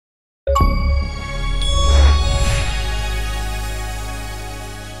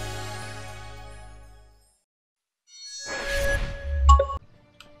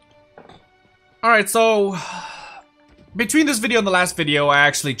Alright, so between this video and the last video, I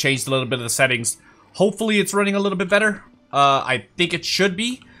actually changed a little bit of the settings. Hopefully it's running a little bit better. I think it should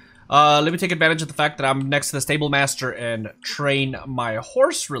be. Let me take advantage of the fact that I'm next to the stable master and train my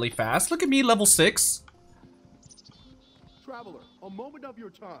horse really fast. Look at me, level 6. Traveler, a moment of your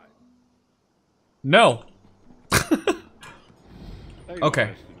time. No.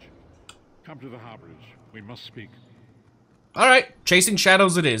 Okay. Come to the harborage. We must speak. Alright, chasing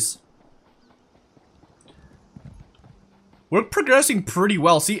shadows it is. We're progressing pretty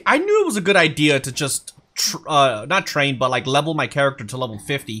well. See, I knew it was a good idea to just, not train, but like level my character to level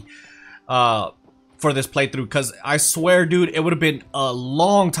 50 for this playthrough. Because I swear, dude, it would have been a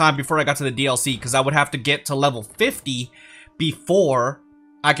long time before I got to the DLC. Because I would have to get to level 50 before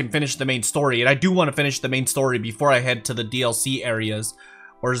I can finish the main story. And I do want to finish the main story before I head to the DLC areas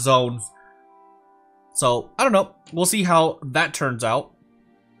or zones. So, I don't know. We'll see how that turns out.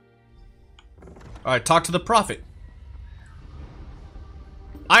 Alright, talk to the prophet.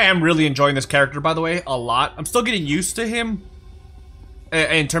 I am really enjoying this character, by the way, a lot. I'm still getting used to him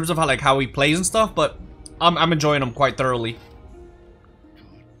in terms of how he plays and stuff, but I'm enjoying him quite thoroughly.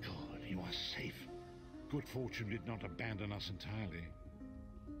 Good God, you are safe. Good fortune did not abandon us entirely.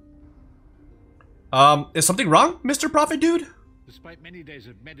 Is something wrong, Mr. Prophet Dude? Despite many days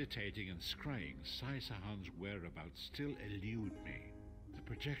of meditating and scrying, Sai Sahan's whereabouts still elude me. The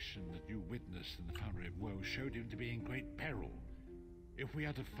projection that you witnessed in the Foundry of Woe showed him to be in great peril. If we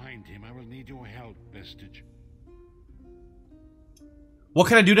are to find him, I will need your help, Vestige. What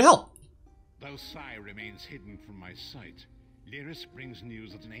can I do to help? Though Sai remains hidden from my sight, Lyris brings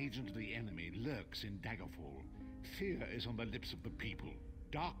news that an agent of the enemy lurks in Daggerfall. Fear is on the lips of the people.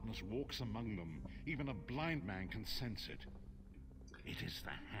 Darkness walks among them. Even a blind man can sense it. It is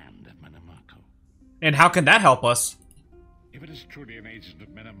the hand of Menamarco. And how can that help us? If it is truly an agent of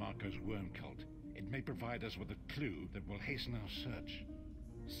Menamarco's worm cult, it may provide us with a clue that will hasten our search.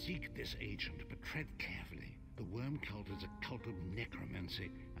 Seek this agent, but tread carefully. The worm cult is a cult of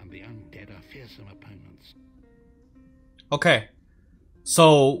necromancy, and the undead are fearsome opponents. Okay.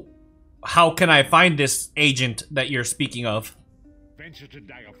 So, how can I find this agent that you're speaking of? Venture to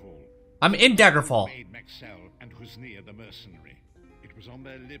Daggerfall. I'm in Daggerfall. Maid Maxell and Husnia the mercenary. It was on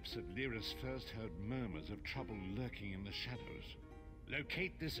their lips that Lyris first heard murmurs of trouble lurking in the shadows.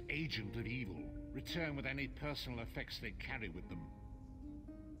 Locate this agent of evil. Return with any personal effects they carry with them.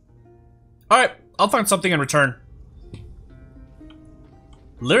 Alright, I'll find something in return.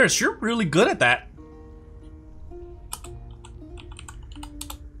 Lyris, you're really good at that.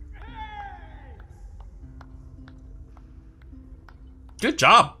 Good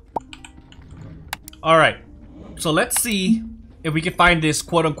job. Alright, so let's see if we can find this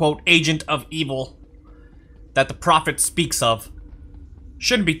quote-unquote agent of evil that the prophet speaks of.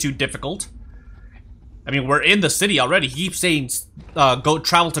 Shouldn't be too difficult. I mean, we're in the city already. He keeps saying, go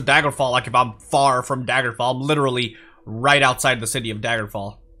travel to Daggerfall like if I'm far from Daggerfall. I'm literally right outside the city of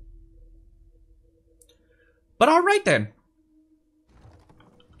Daggerfall. But alright then.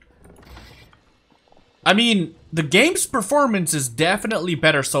 I mean, the game's performance is definitely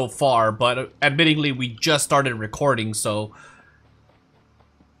better so far, but admittingly, we just started recording, so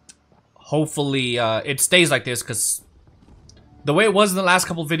hopefully it stays like this, because the way it was in the last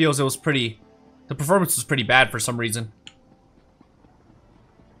couple videos, it was the performance was pretty bad for some reason.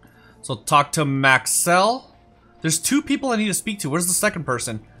 So talk to Maxell. There's 2 people I need to speak to. Where's the second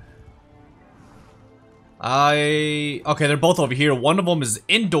person? Okay, they're both over here. One of them is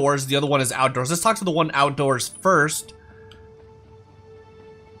indoors, the other one is outdoors. Let's talk to the one outdoors first.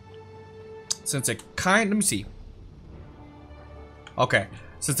 Since it let me see. Okay,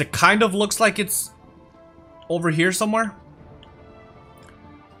 since it kind of looks like it's over here somewhere.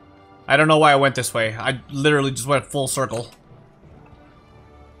 I don't know why I went this way. I literally just went full circle.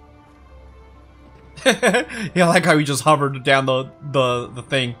 Yeah, I like how he just hovered down the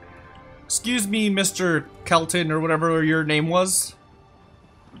thing. Excuse me, Mr. Kelton, or whatever your name was.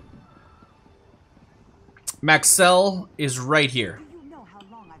 Maxell is right here. You know how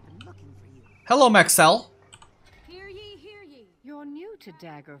long I've been looking for you. Hello, Maxell. Hear ye, hear ye. You're new to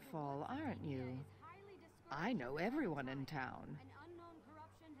Daggerfall, aren't you? I know everyone in town.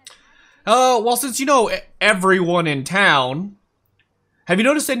 Well, since you know everyone in town, have you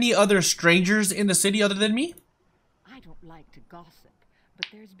noticed any other strangers in the city other than me? I don't like to gossip, but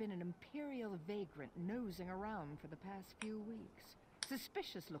there's been an Imperial vagrant nosing around for the past few weeks.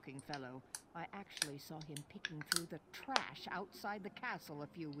 Suspicious-looking fellow. I actually saw him picking through the trash outside the castle a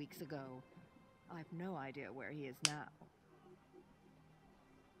few weeks ago. I've no idea where he is now.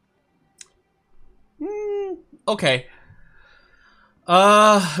 Okay.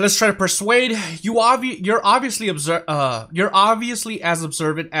 Let's try to persuade. You're obviously as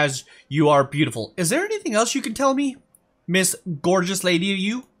observant as you are beautiful. Is there anything else you can tell me, Miss Gorgeous Lady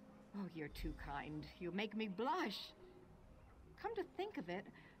you? Oh, you're too kind. You make me blush. Come to think of it,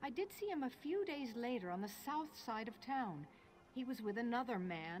 I did see him a few days later on the south side of town. He was with another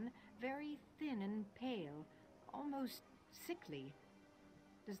man, very thin and pale, almost sickly.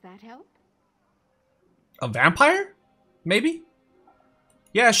 Does that help? A vampire? Maybe?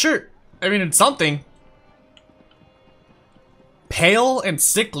 Yeah, sure. I mean, it's something. Pale and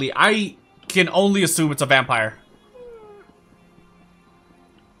sickly. I can only assume it's a vampire.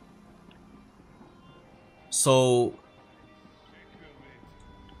 So,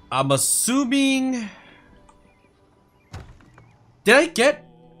 I'm assuming... Did I get...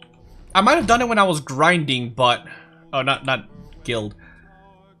 I might have done it when I was grinding, but... Oh, not guild.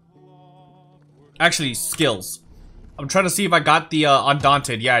 Actually, skills. I'm trying to see if I got the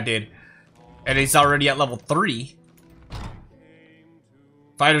Undaunted. Yeah, I did. And it's already at level 3.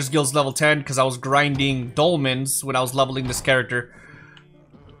 Fighter's Guild's level 10 because I was grinding dolmens when I was leveling this character.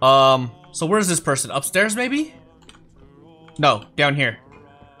 So where's this person? Upstairs, maybe? No, down here.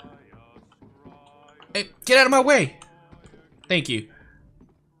 Hey, get out of my way! Thank you.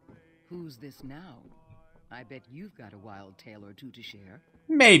 Who's this now? I bet you've got a wild tale or two to share.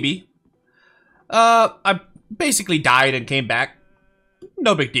 Maybe. I basically died and came back.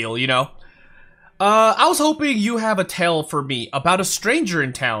 No big deal, you know. I was hoping you have a tale for me about a stranger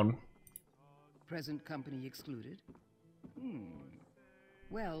in town. Present company excluded?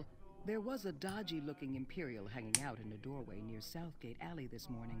 Well, there was a dodgy-looking Imperial hanging out in a doorway near Southgate Alley this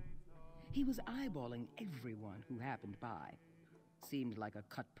morning. He was eyeballing everyone who happened by. Seemed like a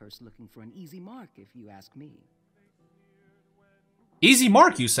cut purse looking for an easy mark, if you ask me. Easy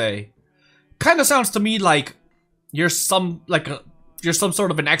mark, you say? Kinda sounds to me like you're some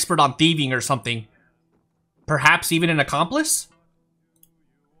sort of an expert on thieving or something. Perhaps even an accomplice?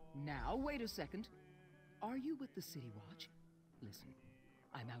 Now, wait a second. Are you with the City Watch? Listen,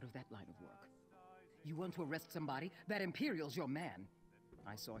 I'm out of that line of work. You want to arrest somebody? That Imperial's your man.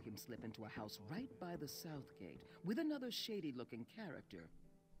 I saw him slip into a house right by the south gate with another shady-looking character.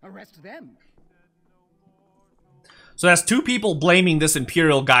 Arrest them. So that's two people blaming this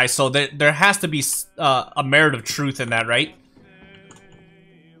Imperial guy, so there has to be a merit of truth in that, right?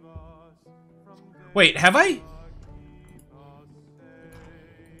 Wait, have I?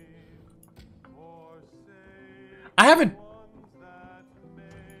 I haven't.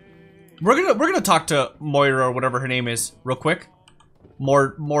 We're gonna talk to Moira or whatever her name is real quick.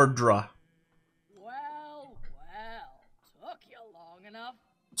 Mordra. Well, took you long enough.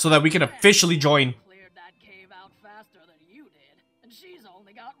 So that we can officially join. Cleared that cave out faster than you did, and she's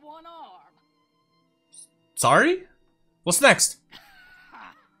only got one arm. Sorry? What's next?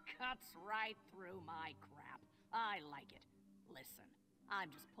 Cuts right through my crap. I like it. Listen,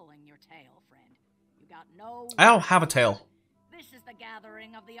 I'm just pulling your tail, friend. You got no... I don't have a tail. This is the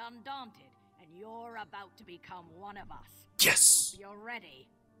gathering of the Undaunted, and you're about to become one of us. Yes! Hope you're ready.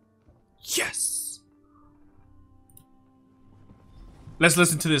 Yes! Let's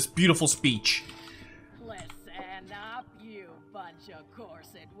listen to this beautiful speech. Listen up, you bunch of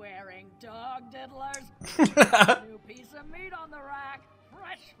corset-wearing dog diddlers. New piece of meat on the rack,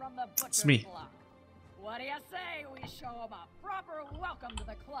 fresh from the butcher's me. block. What do you say we show them a proper welcome to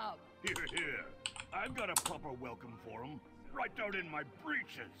the club? Here, here. I've got a proper welcome for them, right down in my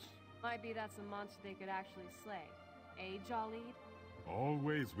breeches. Might be that's a monster they could actually slay. Eh, Jolly?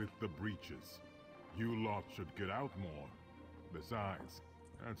 Always with the breeches. You lot should get out more. Besides,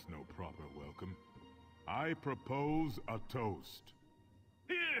 that's no proper welcome. I propose a toast.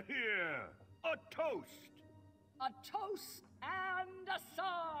 Here, here. A toast. A toast and a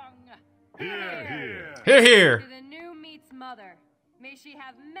song. Here, here. Here, here. To the new meat's mother. May she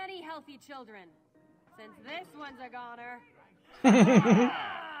have many healthy children. Since this one's a goner.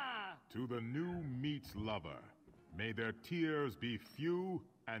 To the new meat's lover. May their tears be few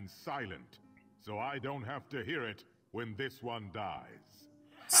and silent, so I don't have to hear it when this one dies.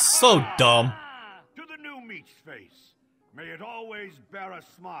 So dumb. To the new meat's face. May it always bear a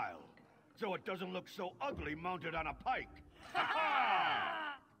smile, so it doesn't look so ugly mounted on a pike.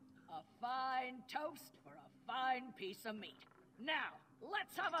 A fine toast for a fine piece of meat. Now,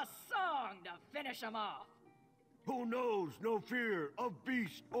 let's have a song to finish 'em off. Who knows no fear of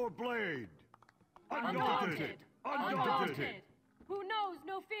beast or blade? Undaunted. Undaunted. Who knows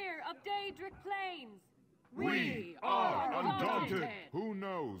no fear of Daedric plains? We are undaunted. Who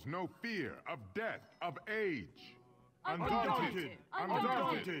knows no fear of death, of age? Undaunted.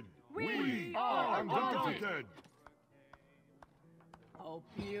 Undaunted. We are undaunted. Hope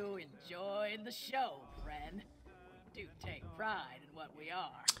you enjoyed the show, friend. We do take pride in what we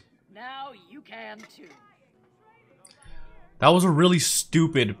are. Now you can too. That was a really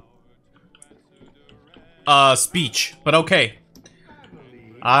stupid speech, but okay.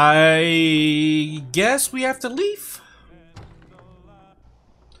 I guess we have to leave.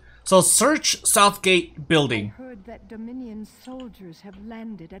 So search Southgate building. I heard that Dominion soldiers have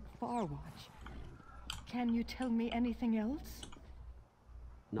landed at Farwatch. Can you tell me anything else?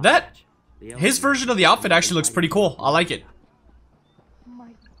 His version of the outfit actually looks pretty cool. I like it. My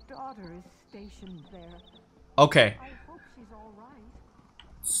daughter is stationed there. Okay. I hope she's all right.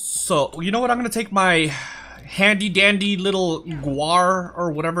 So, you know what? I'm gonna take my handy dandy little guar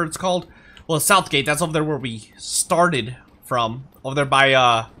or whatever it's called. Well, Southgate, that's over there where we started from. Over there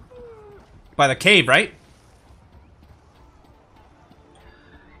by the cave, right?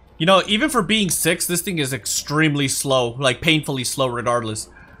 You know, even for being 6, this thing is extremely slow. Like, painfully slow regardless.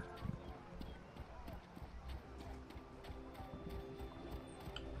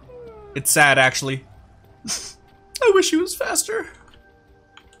 It's sad, actually. I wish he was faster.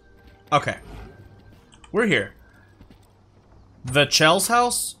 Okay. We're here. The Chell's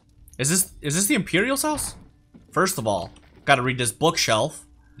house? Is this the Imperial's house? First of all, gotta read this bookshelf.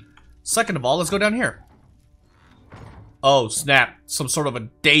 Second of all, let's go down here. Oh, snap. Some sort of a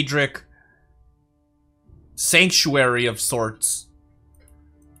Daedric sanctuary of sorts.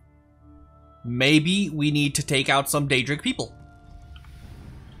 Maybe we need to take out some Daedric people.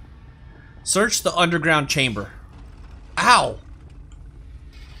 Search the underground chamber. Ow!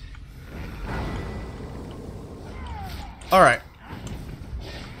 Alright.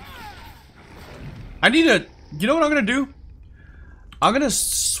 I need to... You know what I'm gonna do? I'm gonna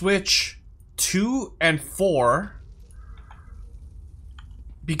switch 2 and 4.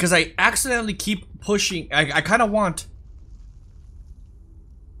 Because I accidentally keep pushing... I kind of want...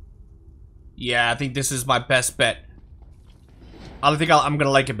 Yeah, I think this is my best bet. I think I'm gonna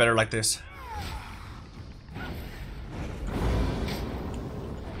like it better like this.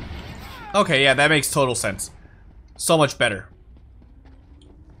 Okay, yeah, that makes total sense. So much better.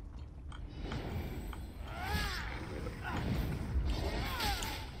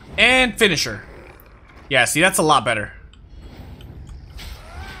 And finisher. Yeah, see, that's a lot better.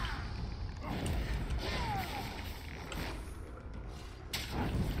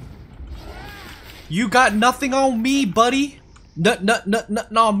 You got nothing on me, buddy.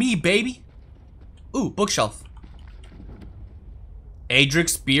 Nothing on me, baby. Ooh, bookshelf. Adric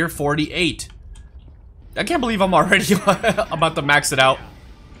Spear 48. I can't believe I'm already about to max it out.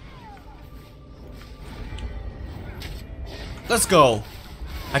 Let's go.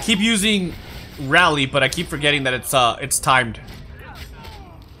 I keep using rally, but I keep forgetting that it's timed.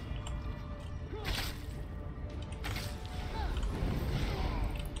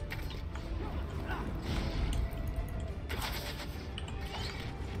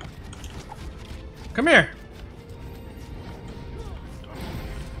 Come here.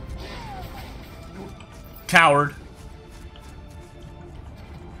 Coward.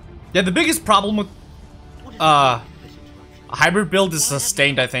 Yeah, the biggest problem with a hybrid build is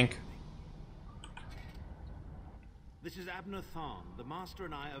sustained, I think. This is Abner THARN. The Master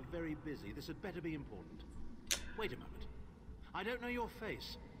and I are very busy. This had better be important. Wait a moment. I don't know your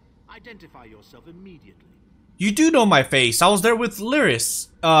face. Identify yourself immediately. You do know my face. I was there with Lyris,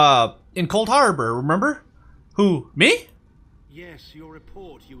 in Cold Harbor, remember? Who, me? Yes, your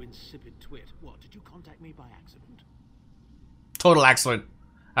report, you insipid twit. What, did you contact me by accident? Total accident.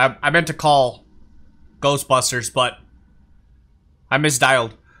 I meant to call Ghostbusters, but I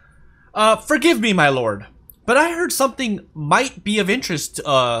misdialed. Forgive me, my lord, but I heard something might be of interest,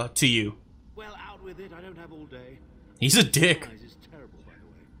 to you. Well, out with it. I don't have all day. He's a dick. Is terrible, by the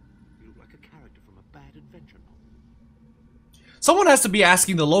way. You look like a character from a bad adventure novel. Someone has to be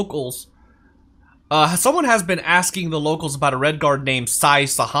asking the locals. Someone has been asking the locals about a Redguard named Sai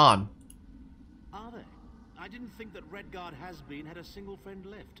Sahan. Are they? I didn't think that Redguard has-been had a single friend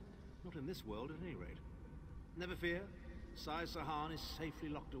left. Not in this world, at any rate. Never fear. Sai Sahan is safely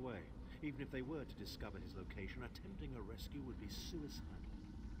locked away. Even if they were to discover his location, attempting a rescue would be suicidal.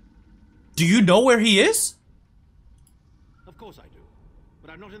 Do you know where he is? Of course I do.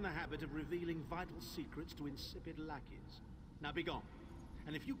 But I'm not in the habit of revealing vital secrets to insipid lackeys. Now be gone.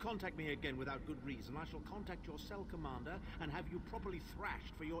 And if you contact me again without good reason, I shall contact your cell commander and have you properly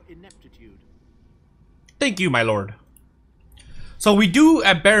thrashed for your ineptitude. Thank you, my lord. So we do,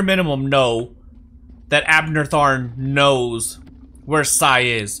 at bare minimum, know that Abner THARN knows where Sai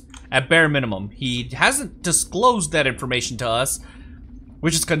is. At bare minimum. He hasn't disclosed that information to us,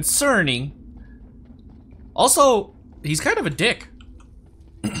 which is concerning. Also, he's kind of a dick.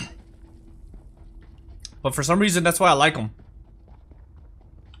 But for some reason, that's why I like them.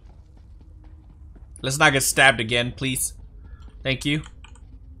 Let's not get stabbed again, please. Thank you.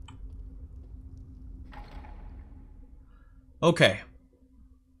 Okay.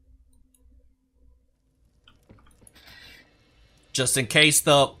 Just in case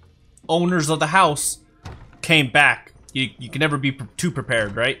the owners of the house came back. You can never be too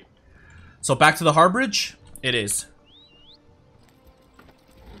prepared, right? So back to the harborage? It is.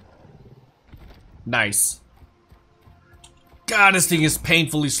 Nice. God, this thing is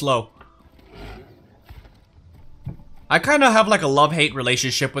painfully slow. I kind of have like a love-hate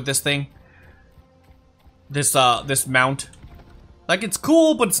relationship with this thing. This mount. Like, it's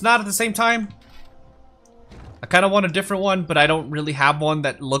cool, but it's not at the same time. I kind of want a different one, but I don't really have one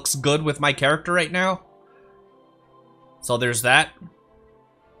that looks good with my character right now. So there's that.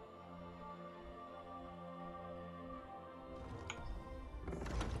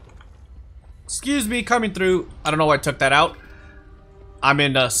 Excuse me, coming through. I don't know why I took that out. I'm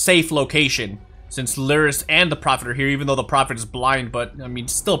in a safe location, since Lyris and the Prophet are here, even though the Prophet is blind, but, I mean,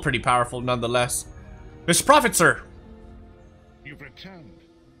 still pretty powerful nonetheless. Mr. Prophet, sir! You've returned.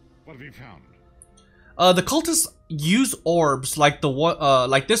 What have you found? The cultists use orbs like the one,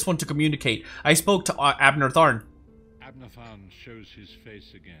 like this one to communicate. I spoke to Abner THARN. Abner THARN shows his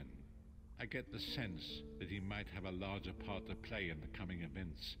face again. I get the sense that he might have a larger part to play in the coming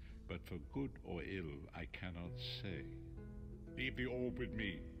events, but for good or ill, I cannot say. Leave the orb with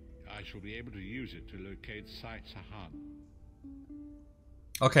me. I shall be able to use it to locate THARN.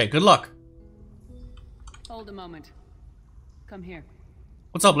 Okay, good luck. Hold a moment. Come here.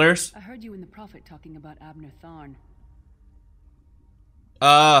 What's up, Lyris? I heard you and the Prophet talking about Abner THARN.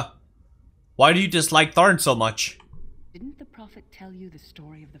 Why do you dislike THARN so much? Didn't the Prophet tell you the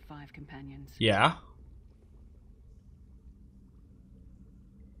story of the 5 companions? Yeah.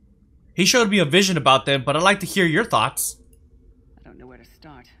 He showed me a vision about them, but I'd like to hear your thoughts. I don't know where to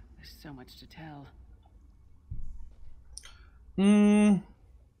start. There's so much to tell.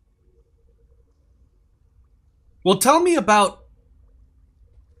 Well, tell me about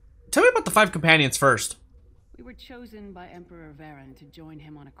the 5 companions first. We were chosen by Emperor Varen to join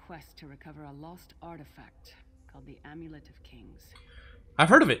him on a quest to recover a lost artifact called the Amulet of Kings. I've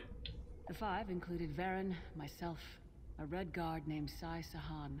heard of it. The 5 included Varen, myself, a red guard named Sai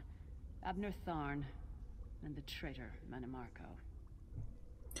Sahan, Abner THARN, and the traitor Manimarco.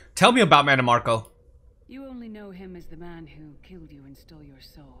 Tell me about Manimarco. You only know him as the man who killed you and stole your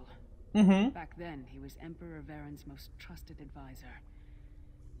soul. Back then, he was Emperor Varen's most trusted advisor.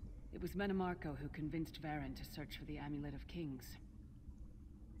 It was Manimarco who convinced Varen to search for the Amulet of Kings.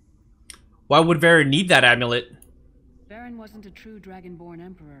 Why would Varen need that amulet? Varen wasn't a true Dragonborn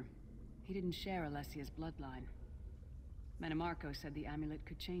Emperor. He didn't share Alessia's bloodline. Manimarco said the amulet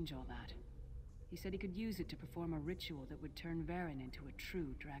could change all that. He said he could use it to perform a ritual that would turn Varen into a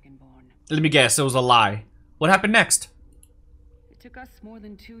true Dragonborn. Let me guess, it was a lie. What happened next? It took us more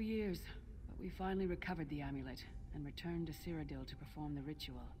than 2 years, but we finally recovered the amulet and returned to Cyrodiil to perform the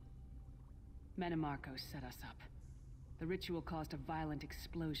ritual. Manimarco set us up. The ritual caused a violent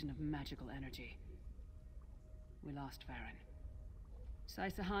explosion of magical energy. We lost Varen. Sai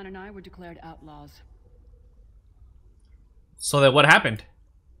Sahan and I were declared outlaws. So then what happened?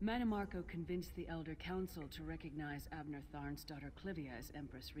 Manimarco convinced the Elder Council to recognize Abner THARN's daughter Clivia as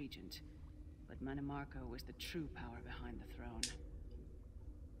Empress Regent. But Manimarco was the true power behind the throne.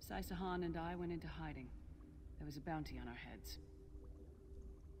 Sai Sahan and I went into hiding. There was a bounty on our heads.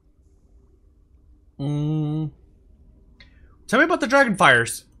 Tell me about the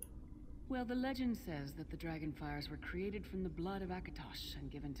Dragonfires. Well, the legend says that the Dragonfires were created from the blood of Akatosh and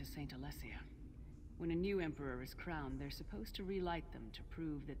given to Saint Alessia. When a new emperor is crowned, they're supposed to relight them to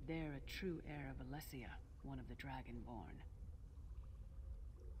prove that they're a true heir of Alessia, one of the Dragonborn.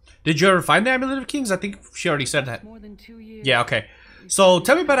 Did you ever find the Amulet of Kings? I think she already said that. More than 2 years. Yeah, okay. So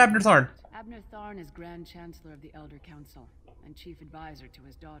tell me about Abner THARN. Abner THARN is Grand Chancellor of the Elder Council and Chief Advisor to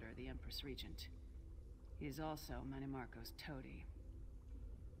his daughter, the Empress Regent. He is also Manimarco's toady.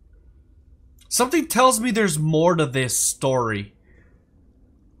 Something tells me there's more to this story.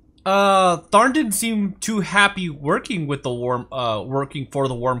 THARN didn't seem too happy working with the working for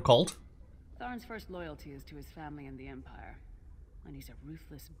the Worm Cult. THARN's first loyalty is to his family and the Empire, and he's a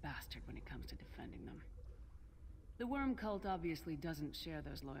ruthless bastard when it comes to defending them. The Worm Cult obviously doesn't share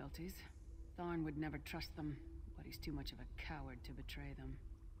those loyalties. THARN would never trust them, but he's too much of a coward to betray them.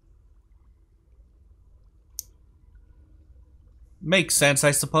 Makes sense,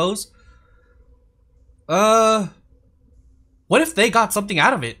 I suppose. What if they got something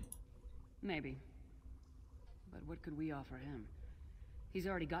out of it? Maybe. But what could we offer him? He's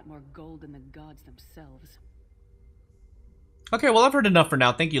already got more gold than the gods themselves. Okay, well, I've heard enough for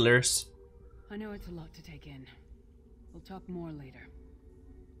now. Thank you, Lyris. I know it's a lot to take in. We'll talk more later.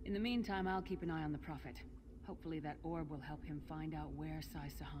 In the meantime, I'll keep an eye on the Prophet. Hopefully that orb will help him find out where Sai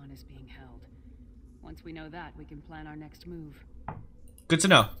Sahan is being held. Once we know that, we can plan our next move. Good to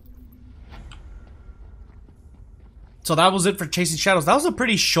know. So that was it for Chasing Shadows. That was a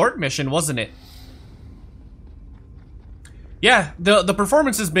pretty short mission, wasn't it? Yeah, the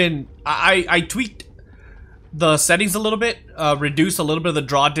performance has been... I tweaked the settings a little bit, reduced a little bit of the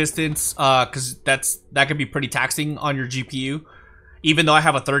draw distance, because that can be pretty taxing on your GPU, even though I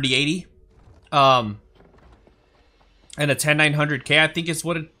have a 3080, and a 10900K, I think is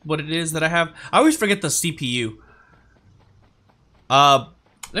what it is that I have. I always forget the CPU.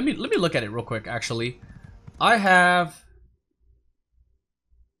 Let me look at it real quick. Actually, I have,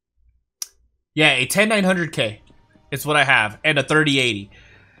 yeah, a 10900K. It's what I have, and a 3080.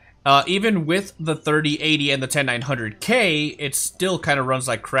 Even with the 3080 and the 10900K, it still kind of runs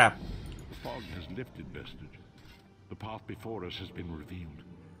like crap. The fog has lifted, Vestige. The path before us has been revealed.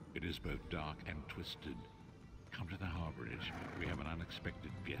 It is both dark and twisted. Come to the harborage. We have an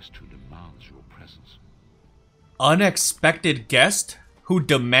unexpected guest who demands your presence. Unexpected guest who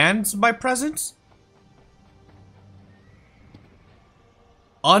demands my presence?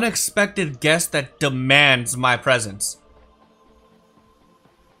 Unexpected guest that demands my presence.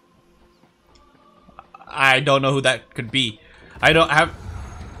 I don't know who that could be. I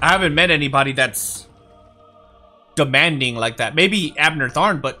haven't met anybody that's demanding like that. Maybe Abner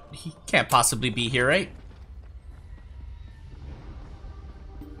Tharn, but he can't possibly be here, right?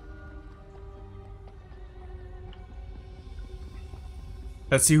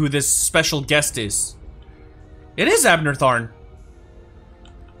 Let's see who this special guest is. It is Abner Tharn.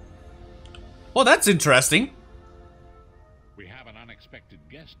 Well, that's interesting. We have an unexpected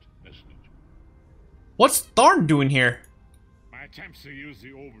guest, Vestige. What's Tharn doing here? My attempts to use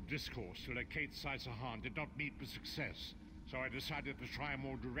the Orb of Discourse to locate Sai Sahan did not meet with success, so I decided to try a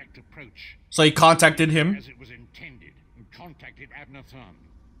more direct approach. So he contacted him? As it was intended, and contacted Abner Tharn.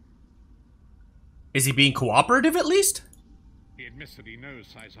 Is he being cooperative at least? He admits that he knows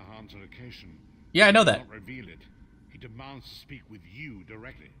Sai Sahan's location. Yeah, I know He will that. not reveal it. He demands to speak with you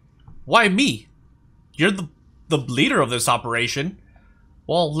directly. Why me? You're the leader of this operation.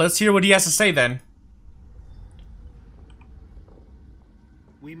 Well, let's hear what he has to say then.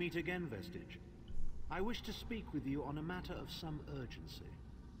 We meet again, Vestige. I wish to speak with you on a matter of some urgency.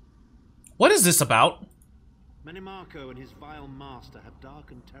 What is this about? Manimarco and his vile master have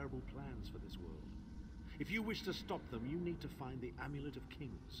dark and terrible plans for this world. If you wish to stop them, you need to find the Amulet of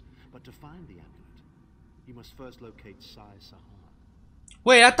Kings. But to find the amulet, you must first locate Sai Sahan.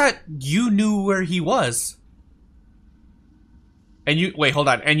 Wait, I thought you knew where he was. And you... Wait, hold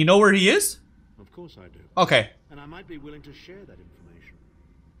on. And you know where he is? Of course I do. Okay. And I might be willing to share that information.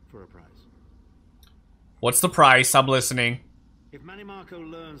 For a price. What's the price? I'm listening. If Manimarco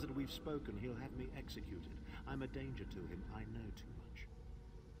learns that we've spoken, he'll have me executed. I'm a danger to him. I know too much.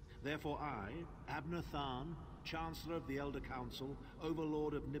 Therefore I, Abner Tharn, Chancellor of the Elder Council,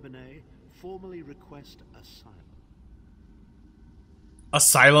 Overlord of Nibene, formally request asylum.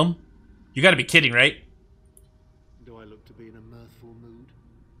 Asylum? You gotta be kidding, right? Do I look to be in a mirthful mood?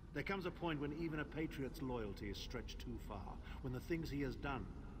 There comes a point when even a patriot's loyalty is stretched too far, when the things he has done,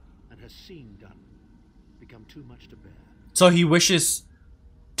 and has seen done, become too much to bear. So he wishes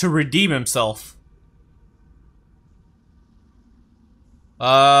to redeem himself.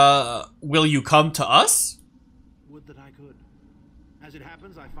 Will you come to us? Would that I could. As it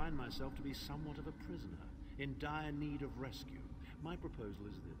happens, I find myself to be somewhat of a prisoner, in dire need of rescue. My proposal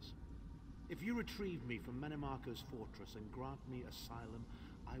is this. If you retrieve me from Manimarco's fortress and grant me asylum,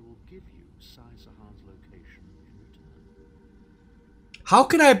 I will give you Sai Sahan's location in return. How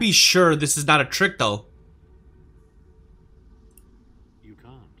can I be sure this is not a trick, though? You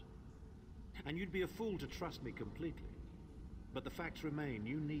can't. And you'd be a fool to trust me completely. But the facts remain,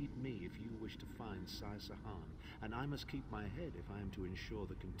 you need me if you wish to find Sai Sahan, and I must keep my head if I am to ensure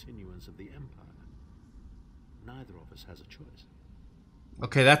the continuance of the Empire. Neither of us has a choice.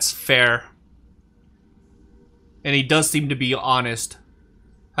 Okay, that's fair. And he does seem to be honest.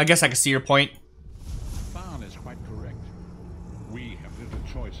 I guess I can see your point. Tharn is quite correct. We have little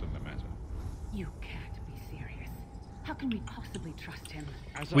choice in the matter. You can't be serious. How can we possibly trust him?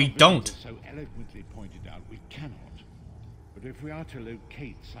 As We our don't. visitor so eloquently pointed out, we cannot. But if we are to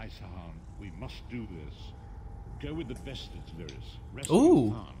locate Sai Sahan, we must do this. Go with the Vestige, Lyris. Rescue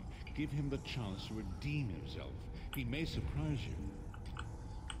Ooh. Tharn. Give him the chance to redeem himself. He may surprise you.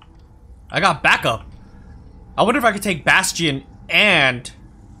 I got backup. I wonder if I could take Bastion and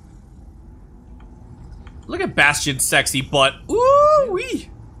look at Bastion's sexy butt. Ooh wee.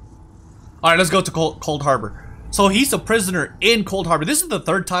 All right, let's go to Cold Harbor. So he's a prisoner in Cold Harbor. This is the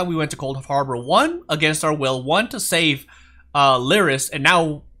third time we went to Cold Harbor. One against our will, one to save Lyris, and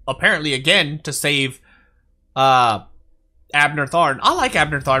now apparently again to save Abner THARN. I like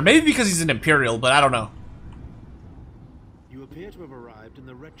Abner THARN, maybe because he's an Imperial, but I don't know. You appear to have arrived in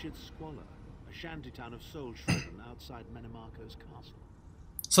the wretched Squalor, a shantytown of soul-shriven outside Menimarco's castle.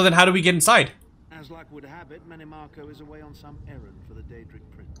 So then how do we get inside? As luck would have it, Menimarco is away on some errand for the Daedric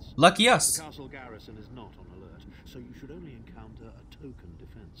Prince. Lucky us. The castle garrison is not on alert, so you should only encounter a token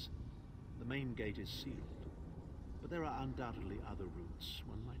defense. The main gate is sealed, but there are undoubtedly other routes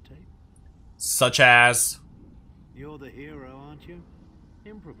one might take. Such as? You're the hero, aren't you?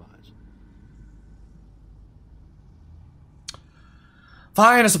 Improvise.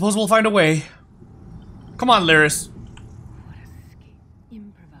 Fine, I suppose we'll find a way. Come on, Lyris. What a scheme.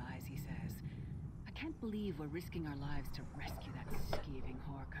 Improvise, he says. I can't believe we're risking our lives to rescue that scathing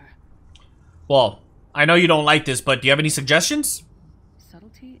Horker. Well, I know you don't like this, but do you have any suggestions?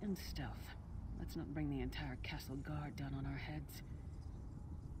 Subtlety and stealth. Let's not bring the entire castle guard down on our heads.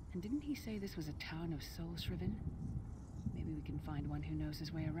 And didn't he say this was a town of soul-shriven? Maybe we can find one who knows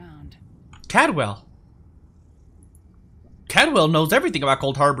his way around. Cadwell. Cadwell knows everything about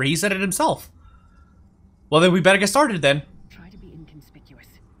Cold Harbor. He said it himself. Well, then we better get started then. Try to be inconspicuous.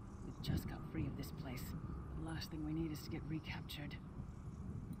 We just got free of this place. The last thing we need is to get recaptured.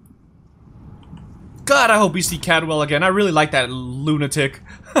 God, I hope we see Cadwell again. I really like that lunatic.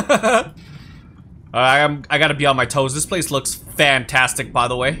 I gotta be on my toes. This place looks fantastic, by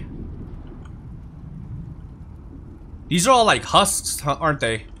the way. These are all like husks, aren't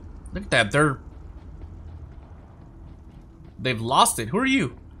they? Look at that. They've lost it. Who are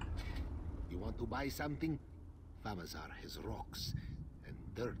you? You want to buy something? Famazar has rocks and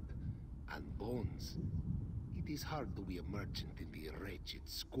dirt and bones. It is hard to be a merchant in the wretched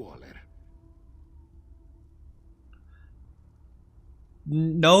Squalor.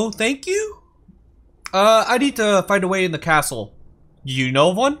 No, thank you. I need to find a way in the castle. You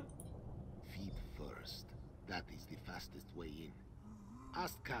know of one? Feed first. That is the fastest way in.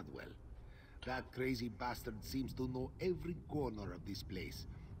 Ask Cadwell. That crazy bastard seems to know every corner of this place.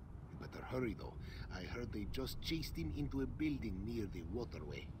 You better hurry though. I heard they just chased him into a building near the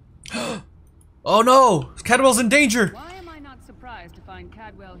waterway. Oh no! Cadwell's in danger! Why am I not surprised to find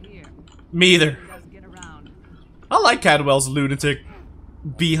Cadwell here? Me either. He does get around. I like Cadwell's lunatic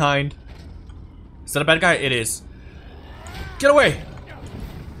behind. Is that a bad guy? It is. Get away!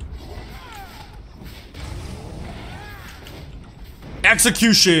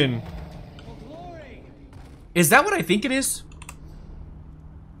 Execution! Is that what I think it is?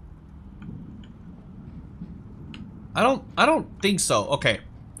 I don't think so. Okay.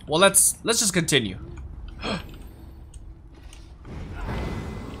 Well, let's just continue.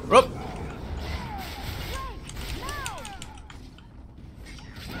 Rope.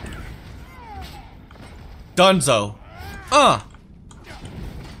 Dunzo.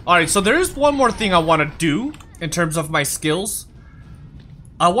 Alright, so there is one more thing I want to do in terms of my skills.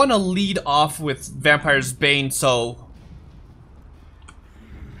 I want to lead off with Vampire's Bane, so...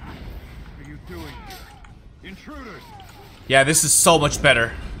 What are you doing here? Intruders! Yeah, this is so much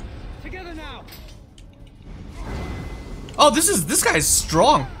better. Together now! Oh, this guy's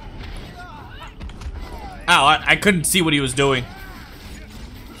strong. Ow, I couldn't see what he was doing.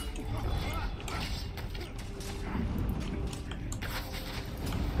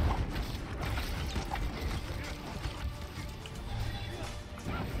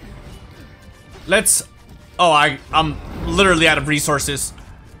 Let's... Oh, I'm literally out of resources.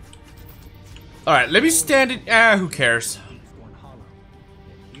 Alright, let me stand it. Who cares?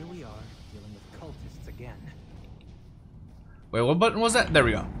 Here we are, dealing with cultists again. Wait, what button was that? There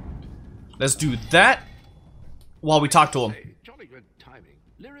we go. Let's do that while we talk to him. Jolly good timing.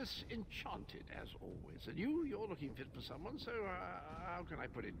 Lyris enchanted, as always. And you're looking fit for someone, so how can I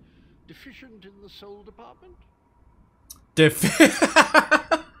put it? Deficient in the soul department?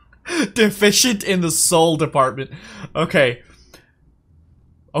 Deficient in the soul department. Okay.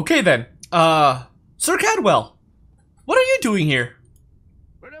 Okay then. Sir Cadwell, what are you doing here?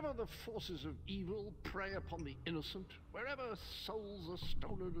 Wherever the forces of evil prey upon the innocent, wherever souls are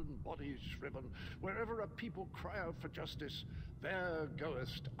stolen and bodies shriven, wherever a people cry out for justice, there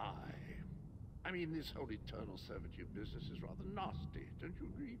goest I mean, this whole eternal servitude business is rather nasty, don't you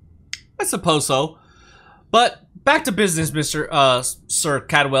agree? I suppose so. But back to business, Sir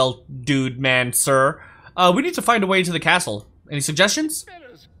Cadwell, dude, man, sir. We need to find a way to the castle. Any suggestions?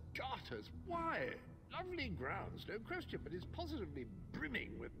 Bella's garters, why? Lovely grounds, no question, but it's positively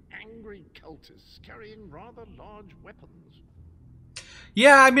brimming with angry cultists carrying rather large weapons.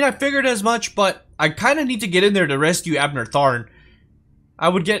 Yeah, I mean, I figured as much, but I kind of need to get in there to rescue Abner THARN. I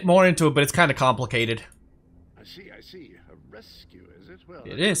would get more into it, but it's kind of complicated. I see. A rescue, is it? Well, it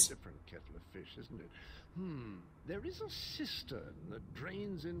that's is. A different kettle of fish, isn't it? There is a cistern that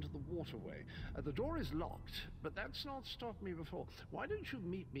drains into the waterway. The door is locked, but that's not stopped me before. Why don't you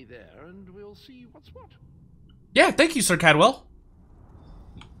meet me there, and we'll see what's what? Yeah, thank you, Sir Cadwell.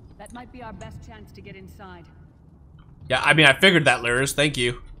 That might be our best chance to get inside. Yeah, I mean, I figured that, Lyris. Thank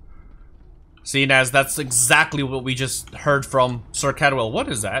you. Seeing as that's exactly what we just heard from Sir Cadwell. What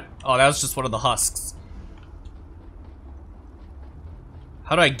is that? Oh, that was just one of the husks.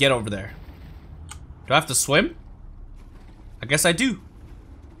 How do I get over there? Do I have to swim? I guess I do.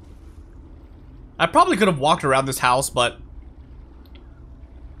 I probably could have walked around this house, but...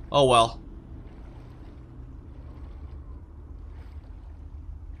 oh well.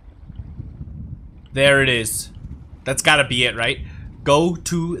 There it is. That's gotta be it, right? Go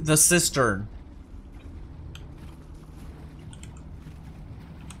to the cistern.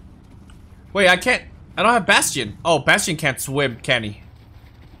 Wait, I can't... I don't have Bastion. Oh, Bastion can't swim, can he?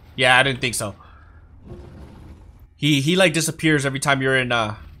 Yeah, I didn't think so. He like disappears every time you're in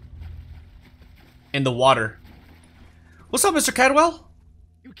the water. What's up, Mr. Cadwell?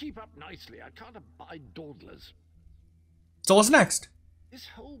 You keep up nicely. I can't abide dawdlers. So what's next? This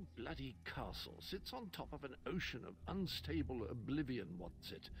whole bloody castle sits on top of an ocean of unstable oblivion,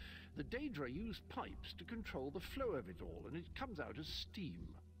 what's it? The Daedra use pipes to control the flow of it all, and it comes out as steam.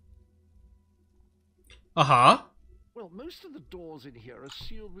 Uh-huh. Well, most of the doors in here are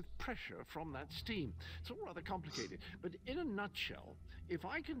sealed with pressure from that steam. It's all rather complicated, but in a nutshell, if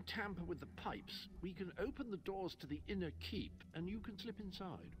I can tamper with the pipes, we can open the doors to the inner keep, and you can slip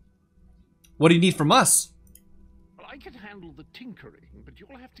inside. What do you need from us? Well, I can handle the tinkering, but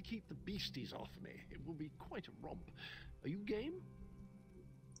you'll have to keep the beasties off me. It will be quite a romp. Are you game?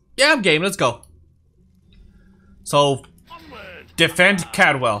 Yeah, I'm game. Let's go. So, onward. Defend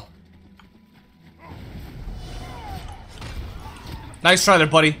Cadwell. Nice try there,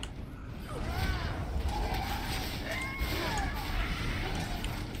 buddy.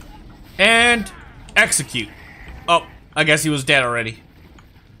 And execute. Oh, I guess he was dead already.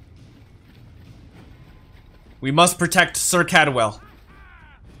 We must protect Sir Cadwell.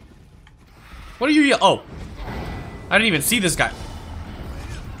 What are you? Oh, I didn't even see this guy.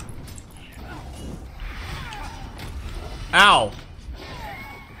 Ow.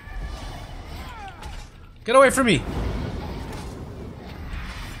 Get away from me.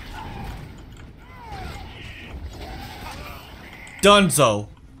 Dunzo.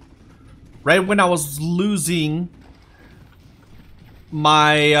 Right when I was losing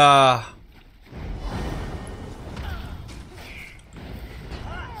my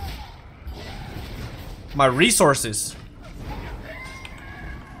my resources.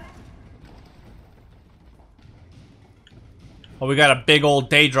 Oh, we got a big old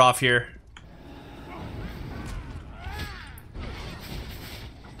Daedra off here.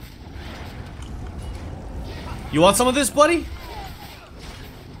 You want some of this, buddy?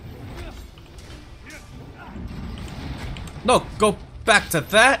 No, go back to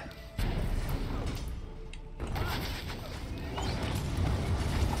that.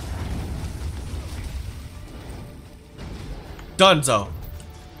 Dunzo.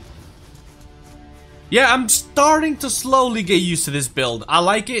 Yeah, I'm starting to slowly get used to this build. I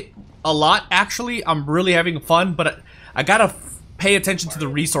like it a lot, actually. I'm really having fun, but I gotta pay attention to the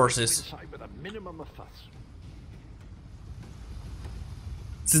resources.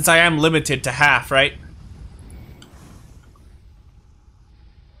 Since I am limited to half, right?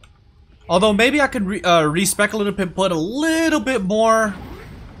 Although maybe I could respec a little bit, put a little bit more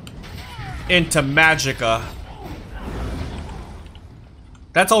into Magicka.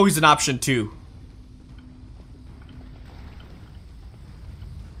 That's always an option too.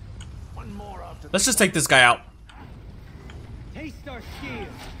 Let's just take this guy out. Taste our shield.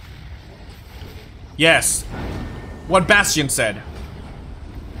 Yes. What Bastion said.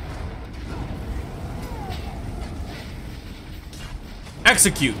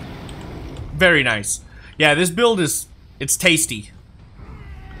 Execute. Very nice. Yeah, this build is... it's tasty.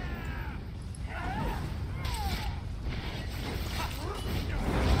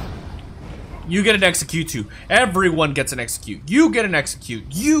 You get an execute too. Everyone gets an execute. You get an execute.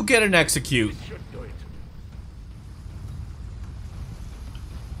 You get an execute.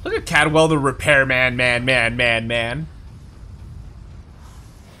 Look at Cadwell the repairman, man.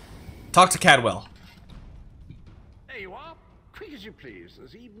 Talk to Cadwell. There you are. Quick as you please.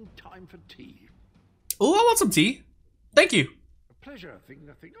 There's even time for tea. Oh, I want some tea. Thank you. A pleasure, think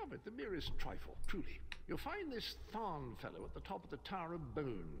nothing of it. The merest trifle, truly. You'll find this THARN fellow at the top of the Tower of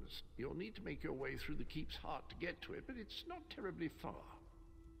Bones. You'll need to make your way through the keep's heart to get to it, but it's not terribly far.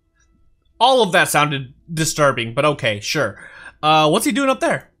 All of that sounded disturbing, but okay, sure. What's he doing up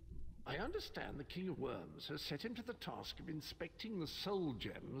there? I understand the King of Worms has set him to the task of inspecting the soul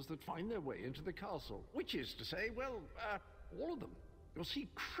gems that find their way into the castle. Which is to say, well, all of them. You'll see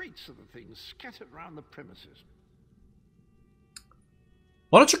crates of the things scattered around the premises.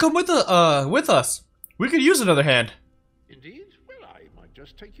 Why don't you come with us? We could use another hand. Indeed? Well, I might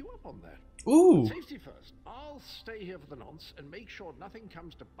just take you up on that. Ooh. Safety first. I'll stay here for the nonce and make sure nothing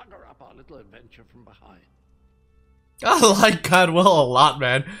comes to bugger up our little adventure from behind. I like Cadwell a lot,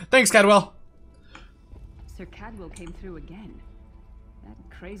 man. Thanks, Cadwell. Sir Cadwell came through again. That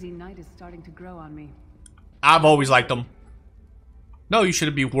crazy knight is starting to grow on me. I've always liked him. No, you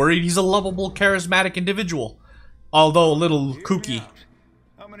shouldn't be worried. He's a lovable, charismatic individual. Although a little kooky.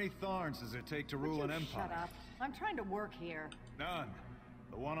 How many Tharns does it take to rule an empire? Shut up. I'm trying to work here. None.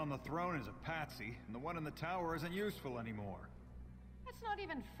 The one on the throne is a patsy, and the one in the tower isn't useful anymore. That's not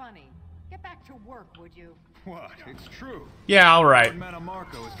even funny. Get back to work, would you? What? It's true. Yeah, alright.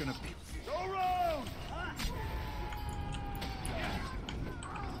 Marco is gonna go round!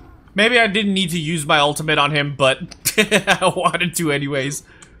 Maybe I didn't need to use my ultimate on him, but I wanted to anyways.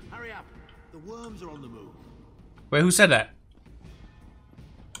 Hurry up. The worms are on the move. Wait, who said that?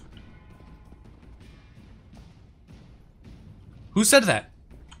 Who said that?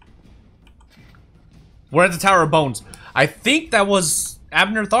 We're at the Tower of Bones. I think that was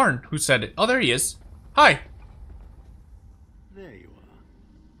Abner Tharn who said it. Oh, there he is. Hi. There you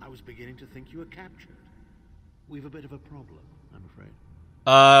are. I was beginning to think you were captured. We've a bit of a problem, I'm afraid.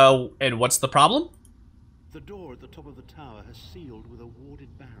 And what's the problem? The door at the top of the tower has sealed with a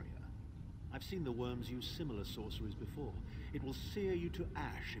warded barrier. I've seen the worms use similar sorceries before. It will sear you to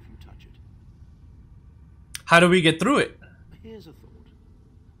ash if you touch it. How do we get through it? Here's a thought.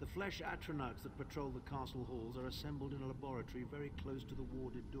 The flesh atronachs that patrol the castle halls are assembled in a laboratory very close to the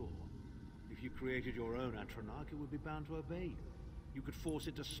warded door. If you created your own atronach, it would be bound to obey you. You could force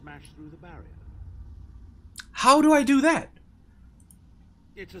it to smash through the barrier. How do I do that?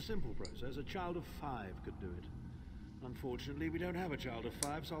 It's a simple process. A child of 5 could do it. Unfortunately, we don't have a child of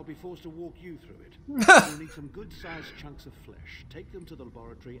 5, so I'll be forced to walk you through it. You'll need some good-sized chunks of flesh. Take them to the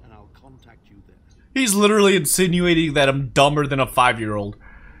laboratory, and I'll contact you there. He's literally insinuating that I'm dumber than a 5-year-old.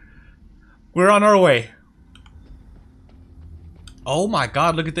 We're on our way. Oh my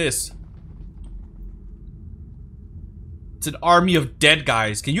god, look at this. It's an army of dead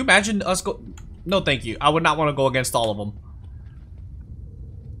guys. Can you imagine us go... No, thank you. I would not want to go against all of them.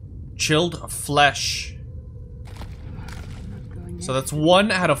 Chilled flesh. So that's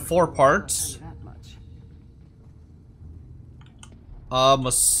 1 out of 4 parts. I'm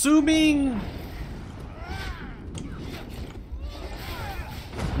assuming...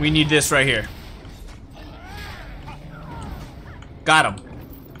 we need this right here. Got him.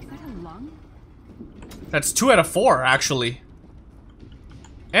 Is that a lung? That's 2 out of 4, actually.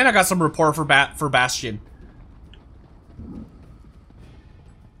 And I got some rapport for Bastion.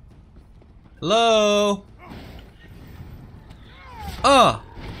 Hello?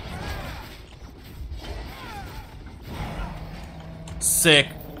 Sick.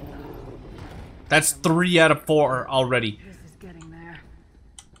 That's 3 out of 4 already. This is getting there.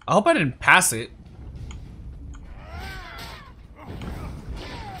 I hope I didn't pass it.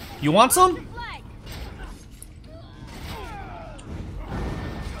 You want some?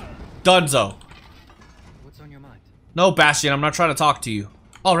 Dunzo. What's on your mind? No, Bastion, I'm not trying to talk to you.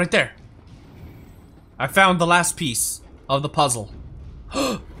 Oh, right there. I found the last piece of the puzzle.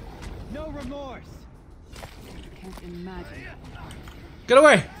 No remorse. Can't imagine. Get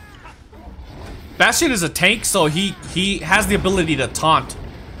away. Bastion is a tank, so he has the ability to taunt.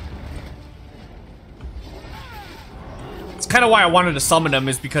 It's kind of why I wanted to summon him,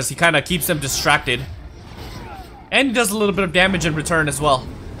 is because he kind of keeps them distracted. And he does a little bit of damage in return as well.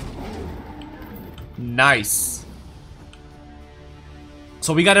 Nice.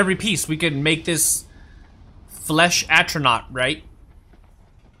 So we got every piece. We can make this flesh atronach, right?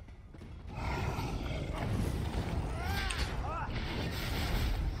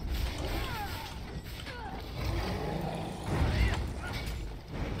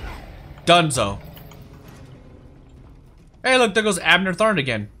 Dunzo. Hey, look, there goes Abner Tharn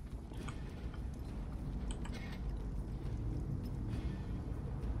again.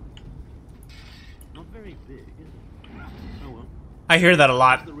 Not very big, is it? Oh well. I hear that a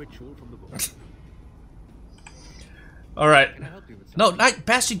lot. The ritual from the book. Alright. No,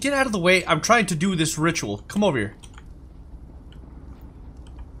 Bastion, get out of the way. I'm trying to do this ritual. Come over here.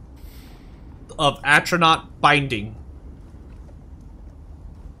 of Astronaut Binding.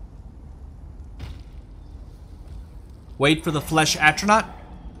 Wait for the flesh astronaut?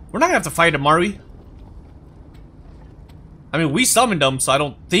 We're not gonna have to fight him, are we? I mean, we summoned him, so I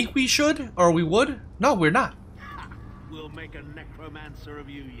don't think we should, or we would. No, we're not. We'll make a necromancer of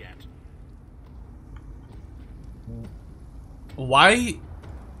you yet. Why?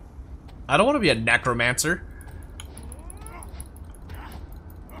 I don't want to be a necromancer.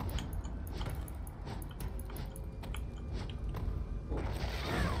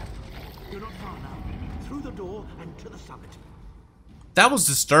 You're not far now. Through the door and to the summit. That was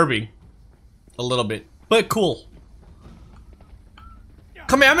disturbing. A little bit. But cool.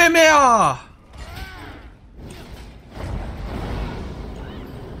 Come here, Kamehameha!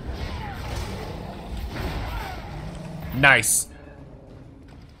 Nice.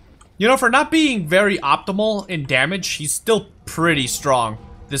 You know, for not being very optimal in damage, he's still pretty strong,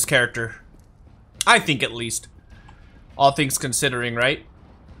 this character. I think, at least. All things considering, right?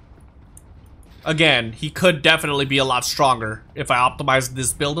 Again, he could definitely be a lot stronger if I optimized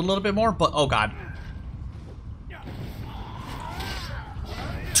this build a little bit more, but oh god.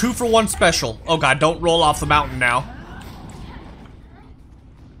 2-for-1 special. Oh god, don't roll off the mountain now.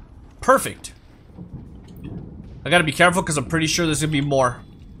 Perfect. I gotta be careful because I'm pretty sure there's gonna be more.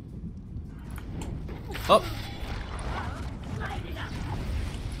 Oh.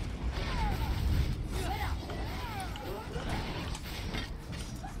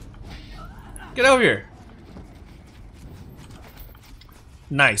 Get over here.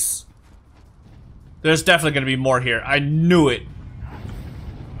 Nice. There's definitely gonna be more here. I knew it.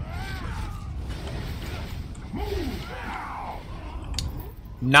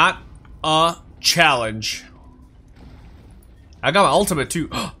 Not a challenge. I got my ultimate too.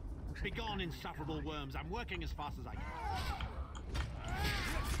 Begone, insufferable worms. I'm working as fast as I can.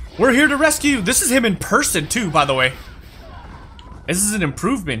 We're here to rescue. This is him in person too, by the way. This is an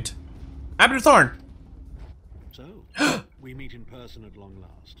improvement. THARN. So, we meet in person at long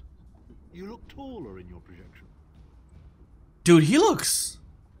last. You look taller in your projection. Dude, he looks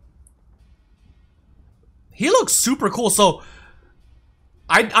super cool. So,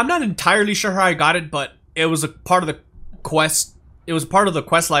 I'm not entirely sure how I got it, but it was a part of the quest. It was part of the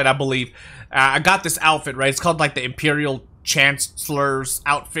quest line, I believe. I got this outfit, right? It's called like the Imperial Chancellor's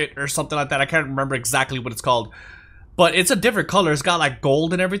outfit or something like that. I can't remember exactly what it's called. But it's a different color. It's got like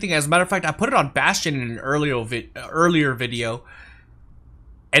gold and everything. As a matter of fact, I put it on Bastion in an earlier video.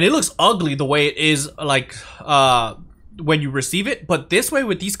 And it looks ugly the way it is like when you receive it. But this way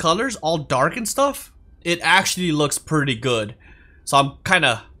with these colors, all dark and stuff, it actually looks pretty good. So I kind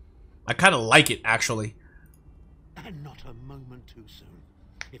of like it actually. And not a moment too soon.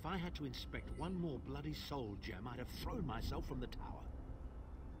 If I had to inspect one more bloody soul gem, I'd have thrown myself from the tower.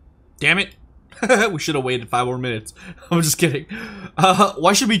 Damn it. We should have waited 5 more minutes. I'm just kidding.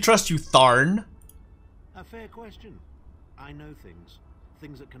 Why should we trust you, THARN? A fair question. I know things.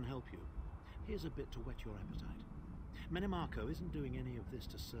 Things that can help you. Here's a bit to whet your appetite. Menimarco isn't doing any of this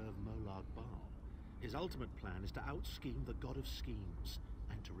to serve Molag Bal. His ultimate plan is to out-scheme the god of schemes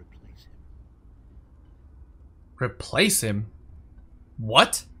and to replace him. Replace him?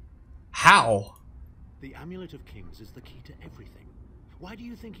 What? How? The Amulet of Kings is the key to everything. Why do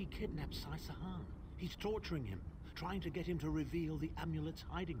you think he kidnapped Sai-Sahan? He's torturing him, trying to get him to reveal the amulet's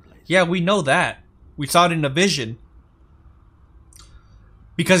hiding place. Yeah, we know that. We saw it in a vision.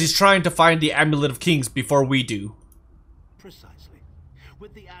 Because he's trying to find the Amulet of Kings before we do. Precisely.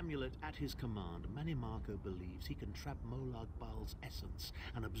 With the amulet at his command, Menimarco believes he can trap Molag Bal's essence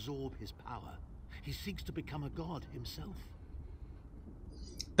and absorb his power. He seeks to become a god himself.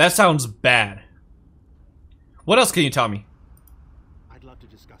 That sounds bad. What else can you tell me? I'd love to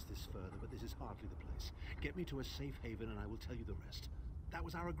discuss this further, but this is hardly the place. Get me to a safe haven and I will tell you the rest. That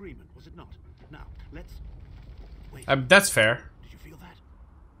was our agreement, was it not? Now, let's... Wait. That's fair. Did you feel that?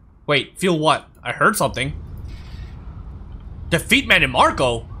 Wait, feel what? I heard something. Defeat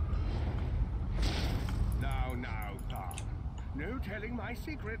Menimarco? Now, THARN. No telling my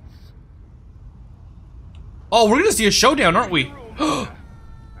secrets. Oh, we're gonna see a showdown, aren't we?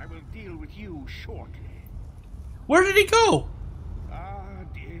 I will deal with you shortly. Where did he go? Ah,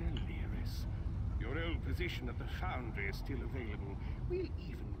 dear Lyris. Your old position at the Foundry is still available. We'll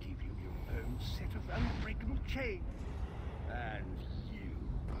even give you your own set of unbreakable chains. And you,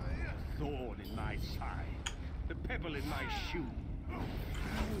 a thorn in my side, the pebble in my shoe. How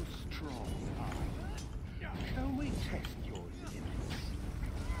strong are you? Shall we test your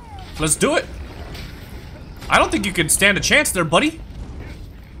limits? Let's do it. I don't think you can stand a chance there, buddy.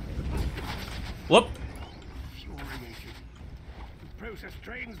 Whoop. Process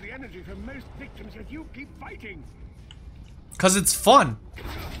drains the energy from most victims, yet you keep fighting. 'Cause it's fun.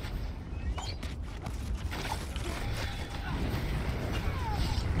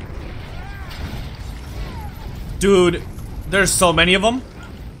 Dude, there's so many of them.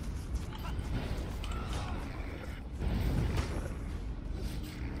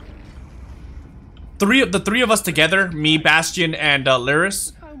 The three of us together, me, Bastion, and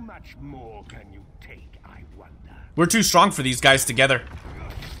Lyris. How much more can you take, I wonder? We're too strong for these guys together.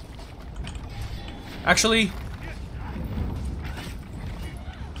 Actually,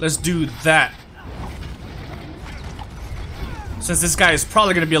 let's do that. Since this guy is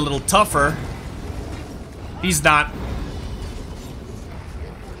probably going to be a little tougher. He's not.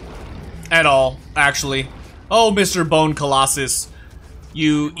 At all, actually. Oh, Mr. Bone Colossus.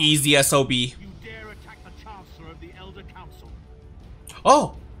 You easy SOB. You dare attack the Chancellor of the Elder Council.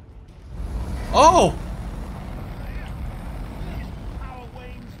 Oh! Oh! Power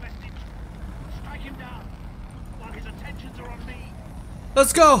wanes vestige. Strike him down while his attentions are on me.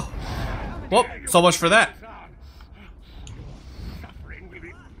 Let's go! Well, so much for that. Suffering will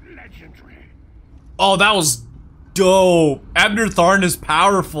be legendary. Oh, that was dope. THARN is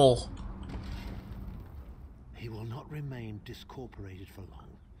powerful. He will not remain discorporated for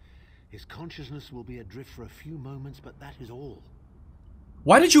long. His consciousness will be adrift for a few moments, but that is all.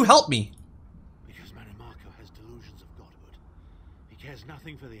 Why did you help me? Because Manimarco has delusions of godhood. He cares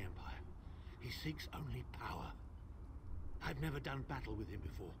nothing for the Empire. He seeks only power. I've never done battle with him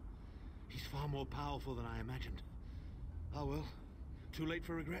before. He's far more powerful than I imagined. Oh well, too late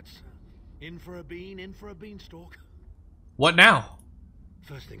for regrets. In for a bean, in for a beanstalk. What now?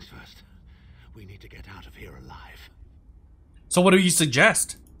 First things first, we need to get out of here alive. So what do you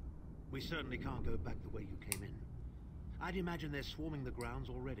suggest? We certainly can't go back the way you came in. I'd imagine they're swarming the grounds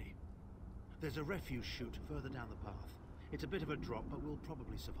already. There's a refuse chute further down the path. It's a bit of a drop, but we'll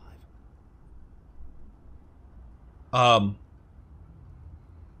probably survive.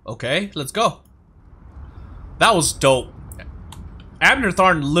 Okay, let's go. That was dope.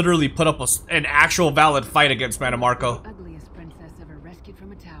 THARN literally put up an actual valid fight against Manimarco. Ugliest princess ever rescued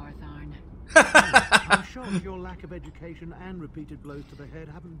from a tower, Tharn. I'm shocked your lack of education and repeated blows to the head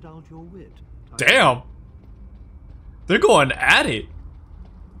haven't dulled your wit. Damn. They're going at it.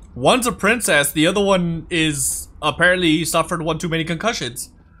 One's a princess, the other one is apparently suffered one too many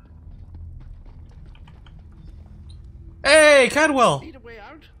concussions. Hey, Cadwell! Need a way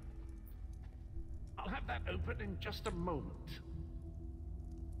out? I'll have that open in just a moment.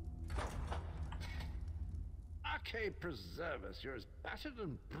 Arcade preserve us, you're as battered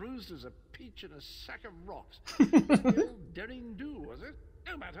and bruised as a peach in a sack of rocks. The old daring do, was it?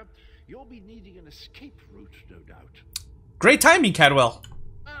 No matter. You'll be needing an escape route, no doubt. Great timing, Cadwell.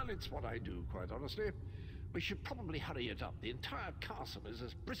 Well, it's what I do, quite honestly. We should probably hurry it up. The entire castle is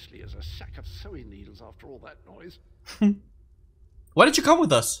as bristly as a sack of sewing needles after all that noise. Why did you come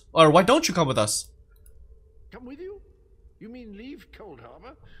with us? Or why don't you come with us? Come with you? You mean leave Cold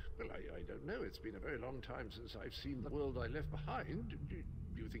Harbor? Well, I don't know. It's been a very long time since I've seen the world I left behind. Do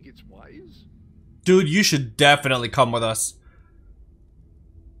you think it's wise? Dude, you should definitely come with us.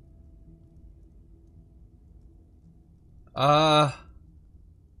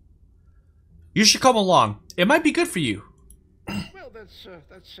 You should come along. It might be good for you. Well, that's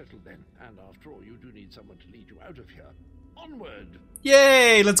settled then. And after all, you do need someone to lead you out of here. Onward!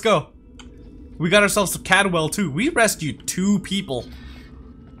 Yay! Let's go. We got ourselves some Cadwell too. We rescued 2 people.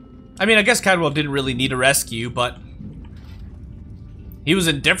 I mean, I guess Cadwell didn't really need a rescue, but he was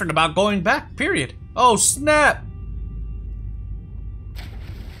indifferent about going back, period. Oh, snap!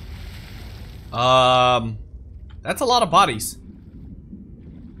 That's a lot of bodies.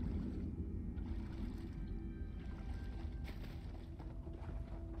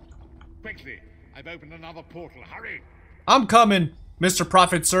 Quickly! I've opened another portal. Hurry! I'm coming, Mr.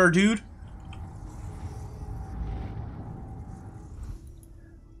 Prophet Sir, dude.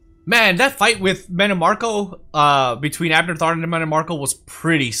 Man, that fight with Manimarco, between THARN and Manimarco was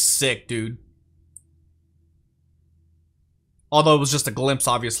pretty sick, dude. Although it was just a glimpse,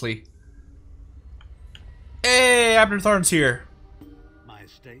 obviously. Hey, THARN's here. My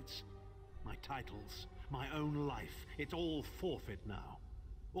estates, my titles, my own life, it's all forfeit now.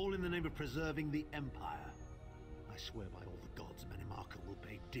 All in the name of preserving the Empire. I swear by all the gods, Manimarco will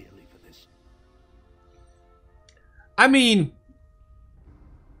pay dearly for this. I mean,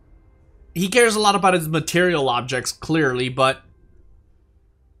 he cares a lot about his material objects, clearly, but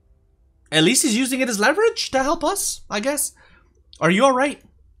at least he's using it as leverage to help us, I guess. Are you alright?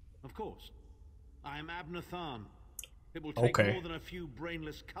 Of course. I'm THARN. It will take more than a few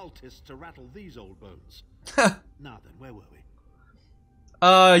brainless cultists to rattle these old bones. Now then, where were we?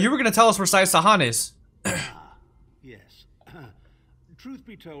 You were gonna tell us where Sai Sahan is. Yes. Truth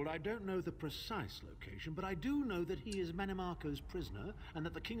be told, I don't know the precise location, but I do know that he is Manimarco's prisoner, and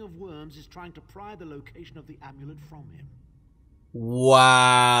that the King of Worms is trying to pry the location of the amulet from him.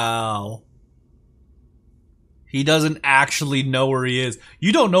 Wow. He doesn't actually know where he is.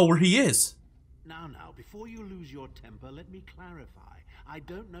 You don't know where he is. Now, before you lose your temper, let me clarify. I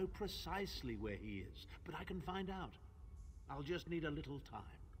don't know precisely where he is, but I can find out. I'll just need a little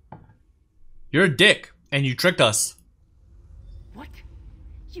time. You're a dick, and you tricked us. What?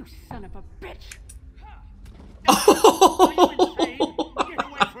 You son of a bitch! Are you insane? Get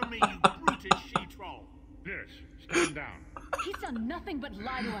away from me, you brutish she-troll! Yes, stand down. He's done nothing but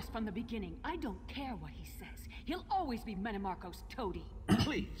lie to us from the beginning. I don't care what he says. He'll always be Manimarco's toady.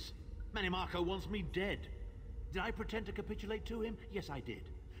 Please. Manimarco wants me dead. Did I pretend to capitulate to him? Yes, I did.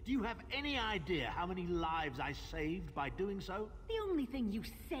 Do you have any idea how many lives I saved by doing so? The only thing you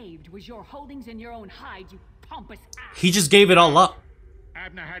saved was your holdings in your own hide, you pompous ass. He just gave it all up.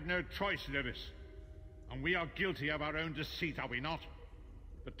 Abner had no choice, Lyris. And we are guilty of our own deceit, are we not?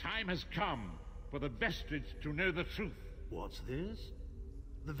 The time has come for the vestige to know the truth. What's this?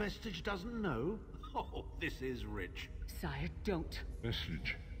 The vestige doesn't know? Oh, this is rich. Sire, don't.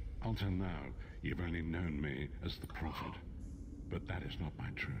 Vestige, until now, you've only known me as the Prophet. But that is not my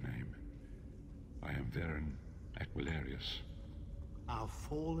true name. I am THARN Aquilarius. Our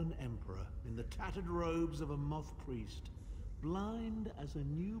fallen emperor, in the tattered robes of a moth priest, blind as a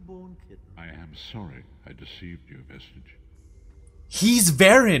newborn kitten. I am sorry I deceived you, Vestige. He's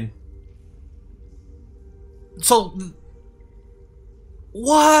Varen. So...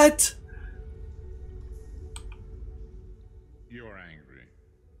 What? You are angry.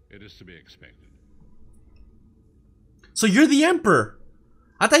 It is to be expected. So you're the Emperor.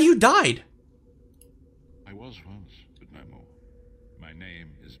 I thought you died. I was once, but no more. My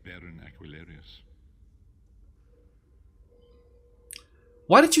name is THARN Aquilarius.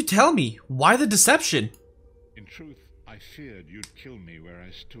 Why didn't you tell me? Why the deception? In truth, I feared you'd kill me where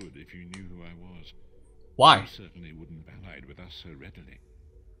I stood if you knew who I was. Why? You certainly wouldn't have allied with us so readily.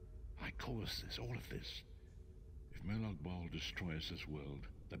 I caused this, all of this. If Molag Bal destroys this world,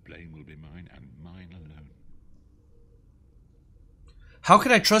 the blame will be mine and mine alone. How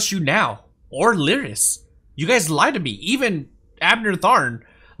can I trust you now? Or Lyris? You guys lied to me. Even Abner THARN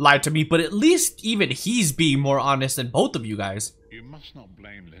lied to me, but at least even he's being more honest than both of you guys. You must not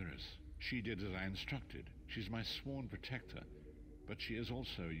blame Lyris. She did as I instructed. She's my sworn protector, but she is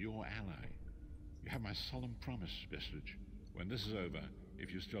also your ally. You have my solemn promise, Vestige. When this is over,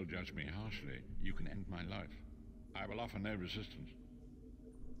 if you still judge me harshly, you can end my life. I will offer no resistance.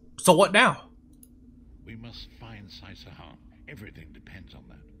 So what now? We must find Sai Sahan. Everything depends on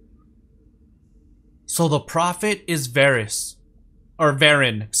that. So the prophet is Varys. Or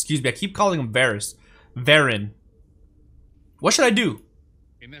Varen. Excuse me, I keep calling him Varys. Varen. What should I do?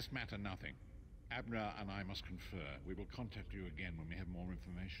 In this matter, nothing. Abner and I must confer. We will contact you again when we have more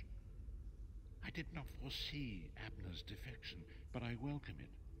information. I did not foresee Abner's defection, but I welcome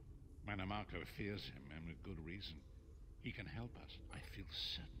it. Manimarco fears him, and with good reason. He can help us. I feel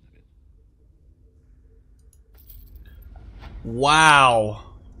certain of it. Wow.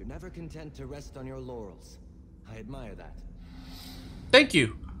 You're never content to rest on your laurels. I admire that. Thank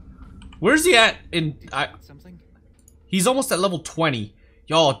you. Where's he at in... Something? He's almost at level 20.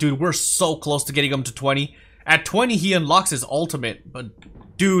 Yo, dude, we're so close to getting him to 20. At 20, he unlocks his ultimate. But,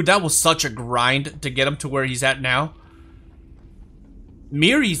 dude, that was such a grind to get him to where he's at now.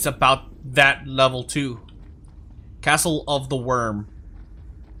 Miri's about that level too. Castle of the Worm.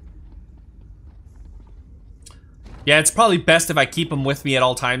 Yeah, it's probably best if I keep him with me at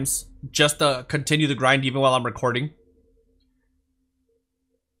all times. Just to continue the grind even while I'm recording.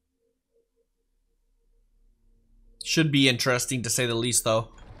 Should be interesting to say the least, though.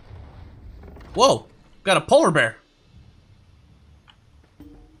 Whoa! Got a polar bear.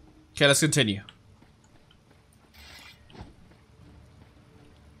 Okay, let's continue.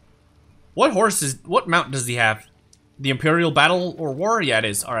 What mount does he have? The Imperial Battle or War? Yeah, it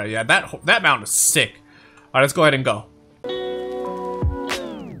is. Alright, yeah, that mount is sick. Alright, let's go ahead and go.